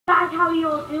guys, how you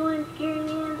all doing? Scary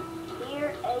Man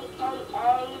here,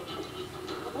 aka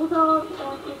Bulldog,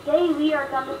 and today we are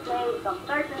gonna play some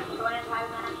search and destroy entire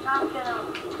match. I'm gonna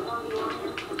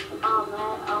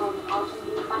 1v1 Austin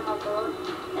Dude, find out those.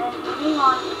 And moving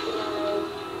on to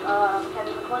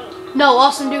Kevin McLean. No,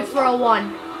 Awesome Dude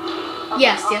 401. Okay,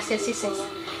 Yes.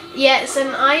 Yes,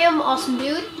 and I am Awesome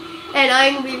Dude, and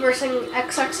I'm reversing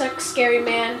XXX Scary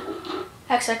Man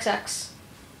XXX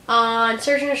on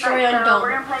Search and Destroy on Dome.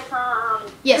 We're gonna play some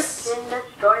Yes. Search and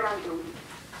Destroy on Dome.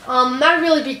 Not a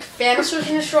really big fan of Search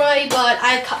and Destroy, but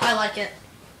I like it.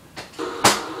 I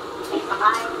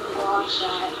watched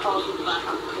that Call of Duty Black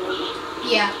Ops 2.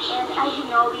 Yeah. And as you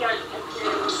know, we are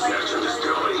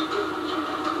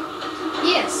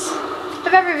Yes. A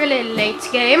very, really late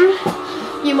game,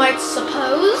 you might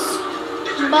suppose,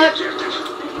 but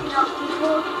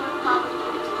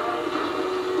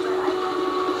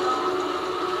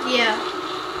yeah.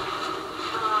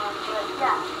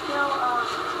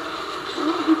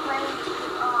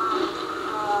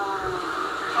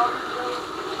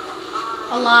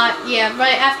 A lot, yeah.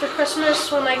 Right after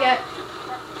Christmas when I get.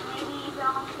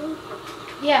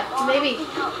 Yeah, maybe.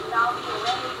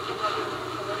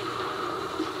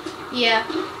 Yeah.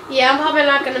 Yeah, I'm probably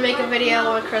not gonna make a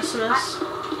video on Christmas.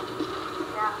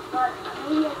 Yeah, but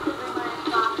maybe I could bring my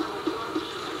Xbox,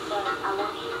 but I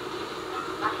won't.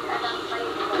 Actually, I don't play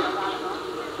it because I got it last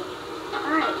year.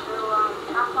 Alright, so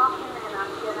stop talking and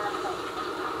I'm gonna play.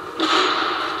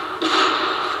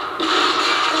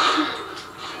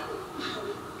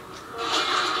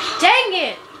 Dang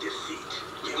it! Defeat.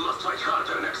 You must fight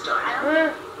harder next time. I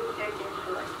don't think it's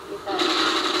because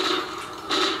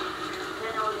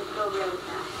then it will just go really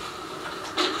fast.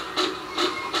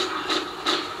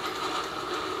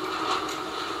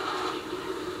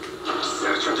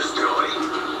 Search and destroy.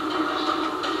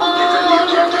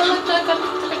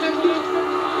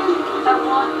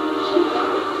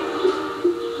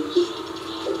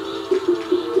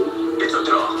 It's a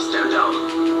draw. Stand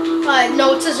down.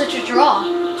 No, it says it's a draw.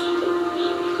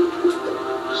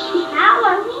 Now I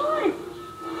won!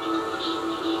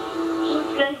 Who's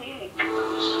good here?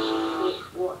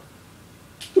 What?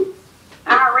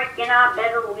 I reckon I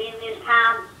better win this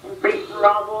time and beat the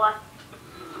raw boy.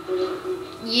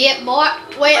 Yep, boy.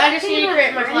 Wait, I just need to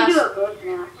create my class. We're gonna do a ghost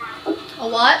now. A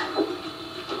what?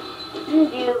 We're gonna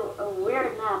do a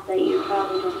weird map that you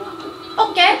probably don't know.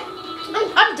 Okay.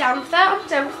 I'm down with that. I'm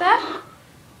down with that.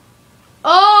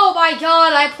 Oh my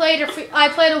god, I played a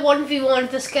 1v1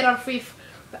 with this kid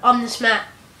on this map.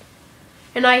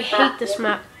 And I hate this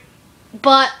map.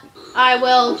 But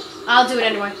I'll do it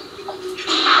anyway.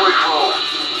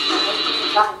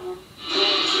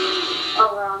 Oh,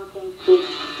 we're on team 2.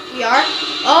 We are?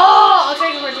 Oh, I'll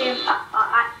take it for team.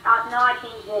 No, I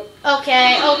changed it.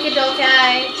 Okay, okie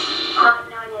dokie. No,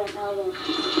 I didn't.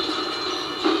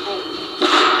 Hey.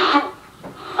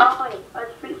 Oh, wait,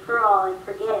 it's free for all, and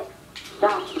forget.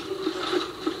 Stop.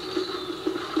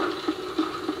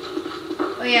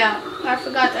 Oh yeah, I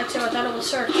forgot that too. I thought it was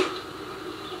search.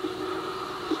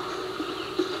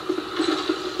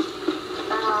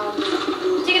 I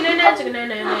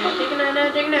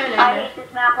hate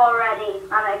this map already,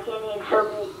 and I can't even show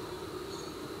me.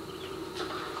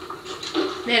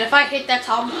 Man, if I hit that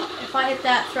throwing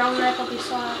knife, I'll be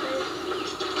so happy.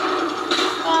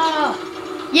 Oh,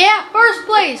 yeah, first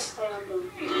place.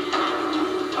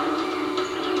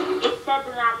 It said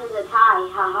the match is a tie,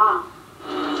 haha.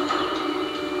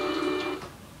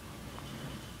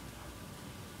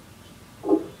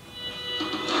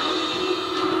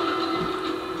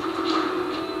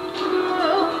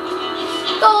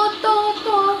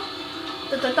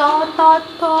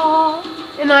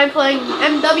 And I'm playing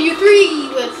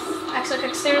MW3 with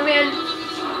XXX Scary Man.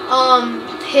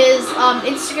 His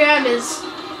Instagram is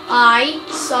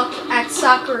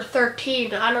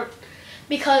I_suck@soccer13.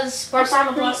 Because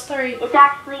Barcelona lost 3. It's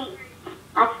actually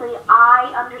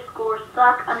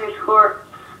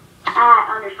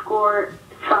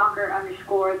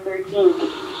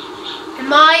I_suck_@_soccer_13. And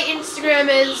my Instagram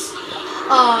is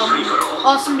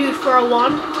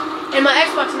AwesomeDude401. And my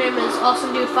Xbox name is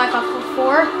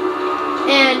AwesomeDude5544.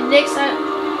 And Nick's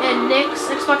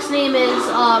Xbox name is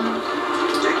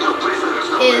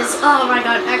oh my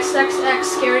god, XXX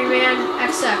Scary Man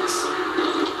XXX.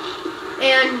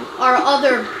 And our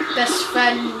other best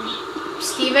friend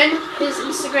Steven, his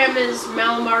Instagram is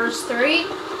Malamars3.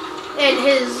 And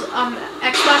his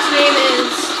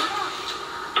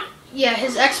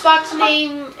Xbox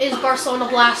name is Barcelona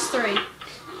Blast 3.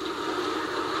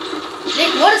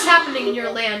 Nick, what is happening in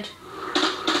your land?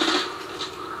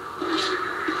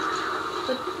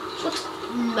 What's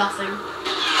nothing?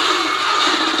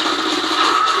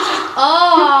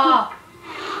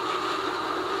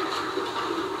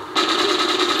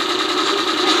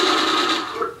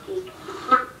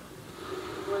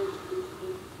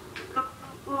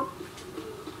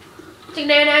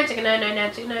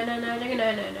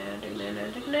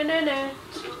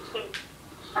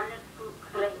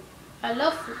 I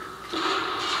love fruit.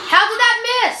 How did that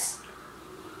miss?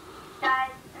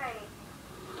 Guys, alright.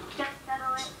 Just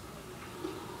settle it.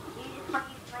 You just want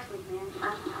to use snipers, man. I'm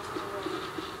gonna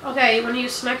win. Okay, you want to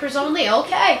use snipers only?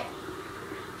 Okay. I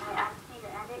just need to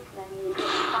end it because I need to get a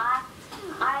spot.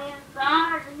 I am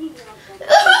sorry.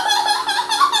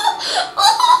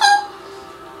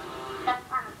 That's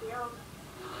kind of field.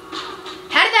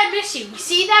 How did that miss you? You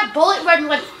see that bullet went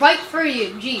like right through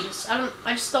you? Jeez,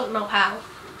 I just don't know how.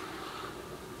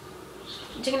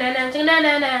 No. I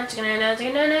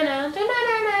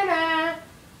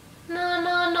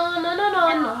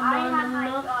have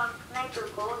my sniper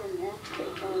gold in this.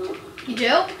 So, You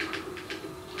do?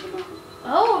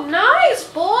 Oh, nice,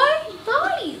 boy.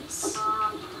 Nice.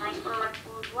 sniper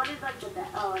rifles. What is like the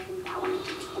best? Oh, I think that one.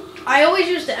 I always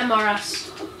use the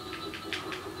MRS.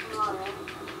 Alright.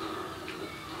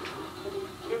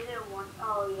 Is there one?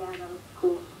 Oh, yeah, that was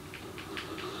cool.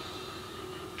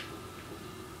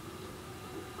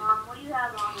 What do you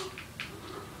have on it?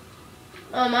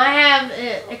 I have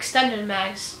extended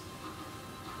mags.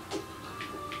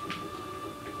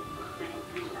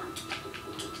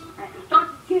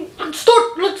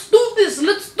 Let's do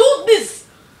this.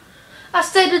 I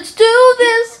said let's do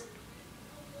this.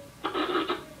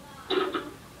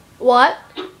 What?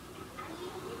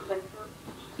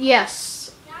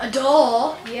 Yes. A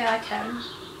doll? Yeah, I can.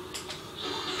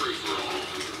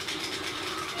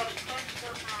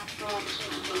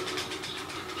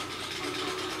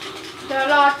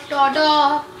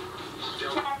 Da.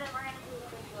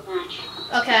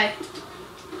 Okay.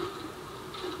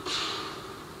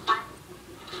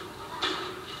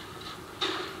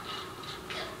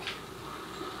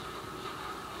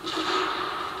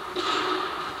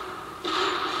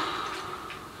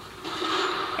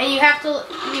 And you have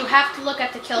to look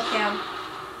at the kill cam.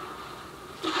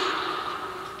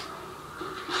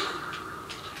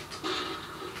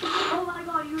 Oh my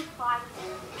god, you're fighting.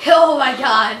 Oh my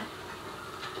god.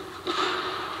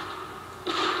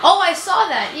 Oh, I saw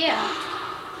that, yeah.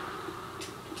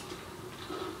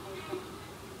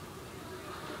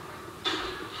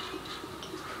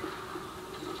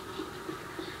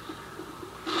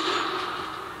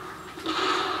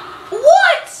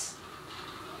 What?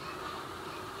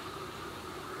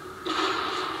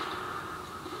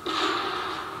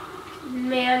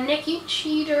 Man, Nick, you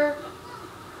cheater.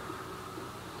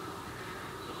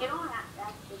 You don't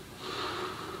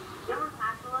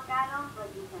have to look at them, but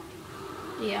you can.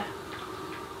 Yeah.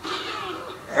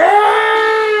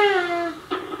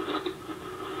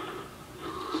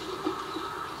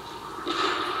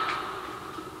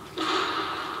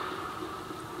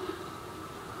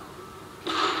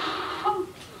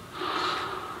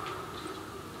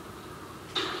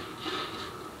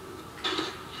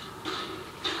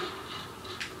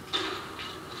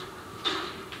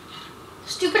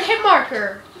 Stupid hit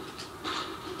marker.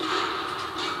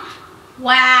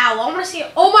 Wow, I want to see.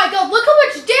 Oh my god, look how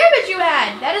much damage you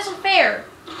had. That isn't fair.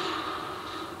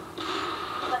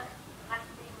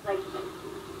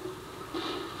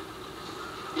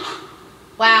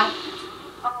 Wow.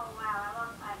 Oh wow,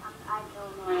 I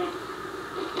don't know.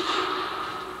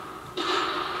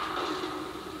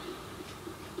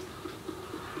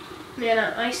 Man,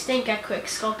 I stink at quick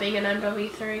scoping in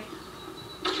MW3.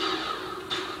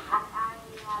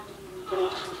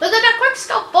 Look at that quick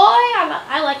scope, boy!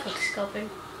 I like quick scoping.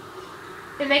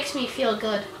 It makes me feel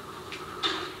good.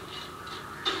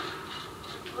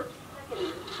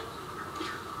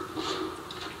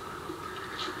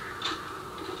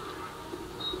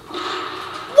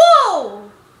 Whoa!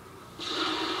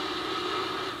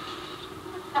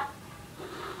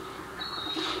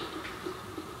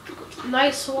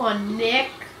 Nice one, Nick.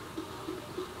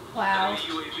 Wow.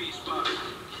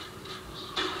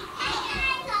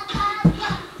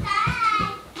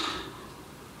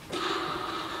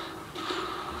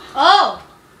 Oh!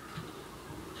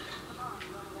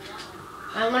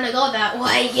 I want to go that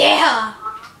way, yeah!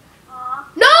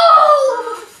 No!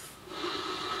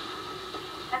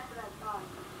 That's what I thought.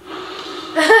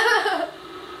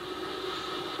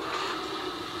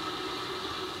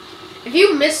 If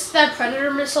you missed that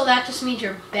predator missile, that just means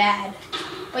you're bad.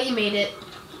 But you made it.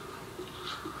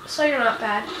 So you're not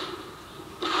bad.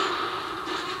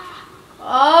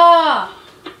 Oh!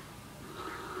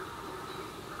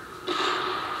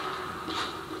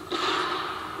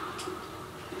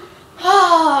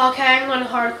 Oh, okay, I'm going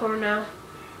hardcore now.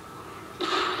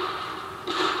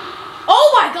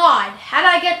 Oh my god! How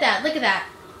did I get that? Look at that.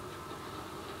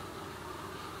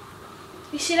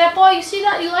 You see that, boy? You see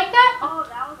that? You like that? Oh,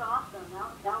 that was awesome.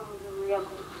 That was a real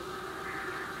cool.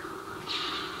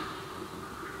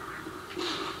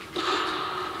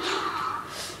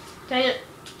 Dang it.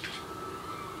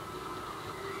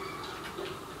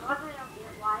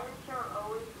 Why is there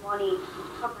always money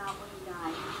come out when you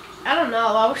die? I don't know.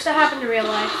 I wish that happened in real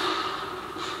life.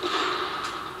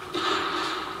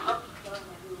 Oh, killing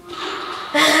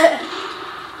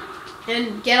everyone.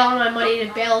 And get all my money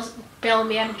to bail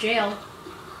me out of jail.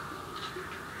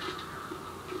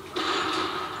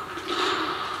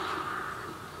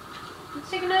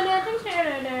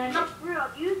 No, for real,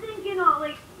 do you think,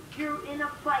 like, you're in a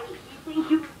fight, do you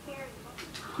think you would carry money?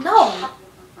 No.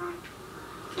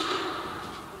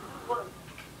 Would.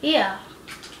 Yeah.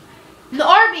 In the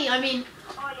army, I mean.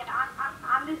 Oh yeah,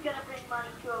 I'm just gonna bring money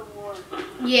to a war.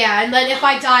 Yeah, and then if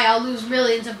I die, I'll lose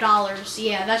millions of dollars.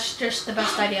 Yeah, that's just the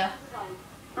best idea.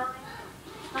 I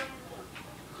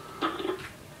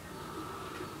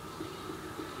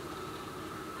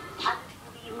just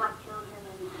leave my children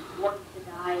and want to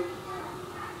die.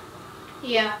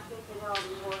 Yeah. War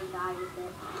and die with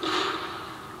it.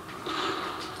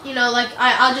 You know, like,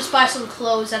 I'll just buy some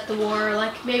clothes at the war.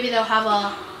 Like, maybe they'll have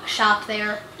a shop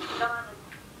there.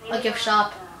 A gift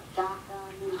shop.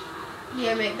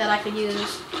 Yeah, that I could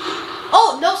use.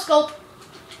 Oh, no scope.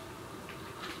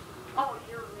 Oh,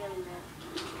 you're really mad.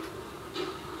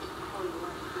 Oh, you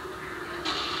are.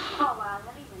 Oh, wow,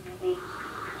 that even hit me.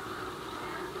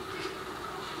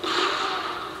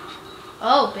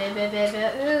 Oh, baby.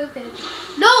 Ooh, baby.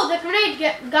 No, the grenade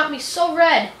got me so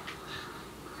red.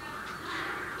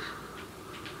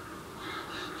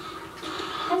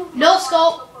 No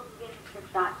scope.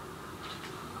 I'm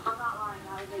not lying, I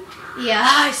was like, Yeah,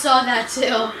 I saw that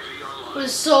too. It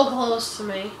was so close to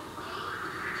me.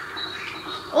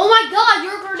 Oh my god,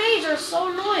 your grenades are so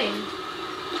annoying.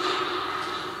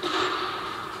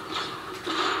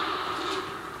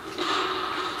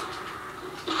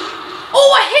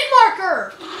 Oh, a hit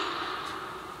marker!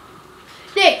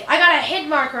 Nick, I got a hit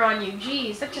marker on you.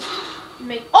 Jeez, that just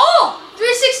make. Oh!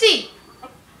 360!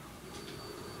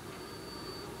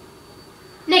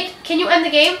 Nick, can you end the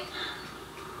game?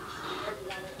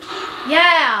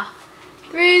 Yeah!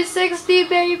 360,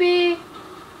 baby!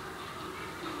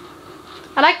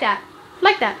 I like that.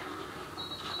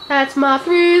 That's my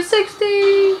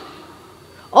 360!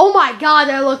 Oh my god,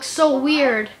 that looks so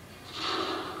weird.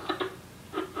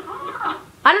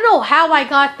 I don't know how I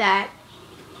got that.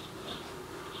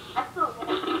 I still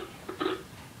want.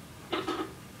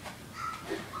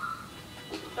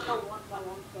 That's a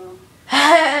 1-by-1 kill.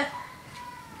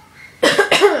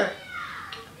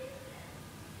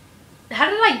 How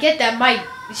did I get that? My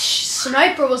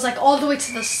sniper was like all the way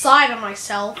to the side of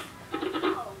myself.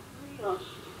 Oh, real.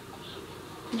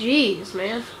 Jeez,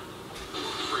 man.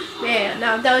 Man,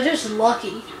 now that was just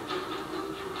lucky.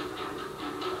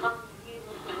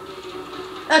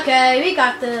 Okay, we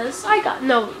got this.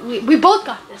 We both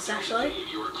got this actually.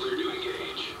 You are clear to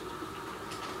engage.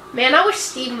 Man, I wish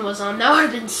Steven was on. That would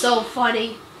have been so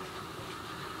funny.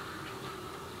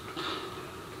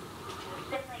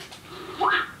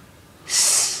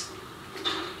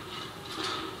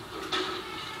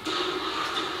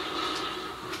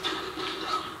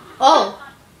 Oh,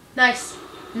 nice.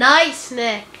 Nice,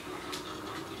 Nick.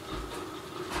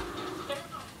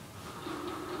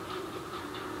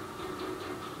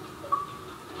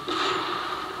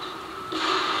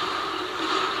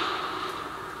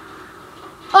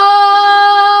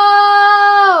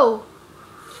 Oh!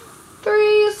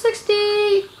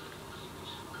 360.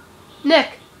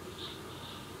 Nick.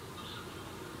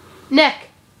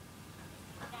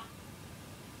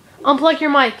 Unplug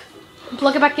your mic.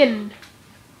 Plug it back in.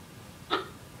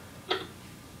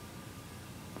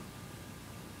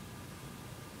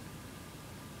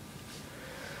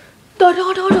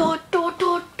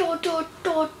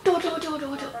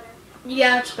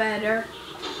 Yeah, it's better.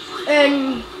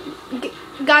 And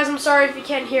guys, I'm sorry if you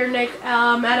can't hear Nick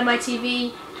out of my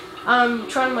TV. I'm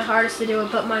trying my hardest to do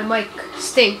it, but my mic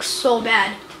stinks so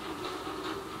bad.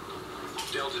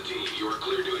 Delta team, you are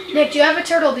clear to engage. Nick, do you have a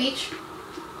Turtle Beach?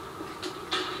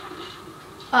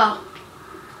 Oh.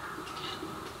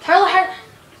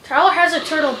 Tyler has a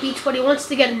Turtle Beach, but he wants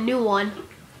to get a new one.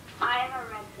 I have a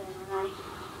red samurai.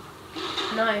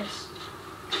 Nice.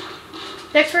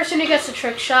 Next person who gets a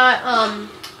trick shot,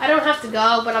 I don't have to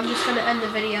go, but I'm just going to end the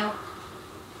video.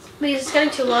 Because it's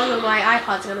getting too long and my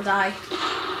iPod's going to die.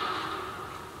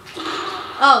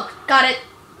 Oh, got it.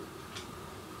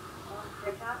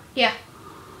 Yeah.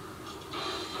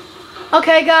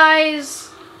 Okay, guys.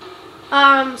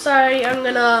 Sorry, I'm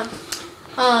going to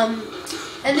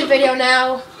end the video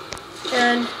now.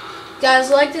 And guys,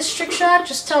 like this trick shot?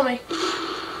 Just tell me.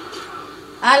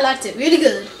 I liked it really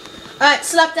good. Alright,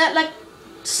 slap that like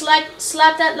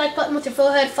button with your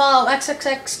forehead. Follow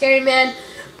XXX Scary Man.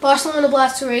 Barcelona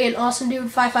Blast 3, and Awesome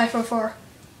Dude 5544.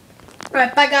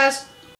 Alright, bye guys.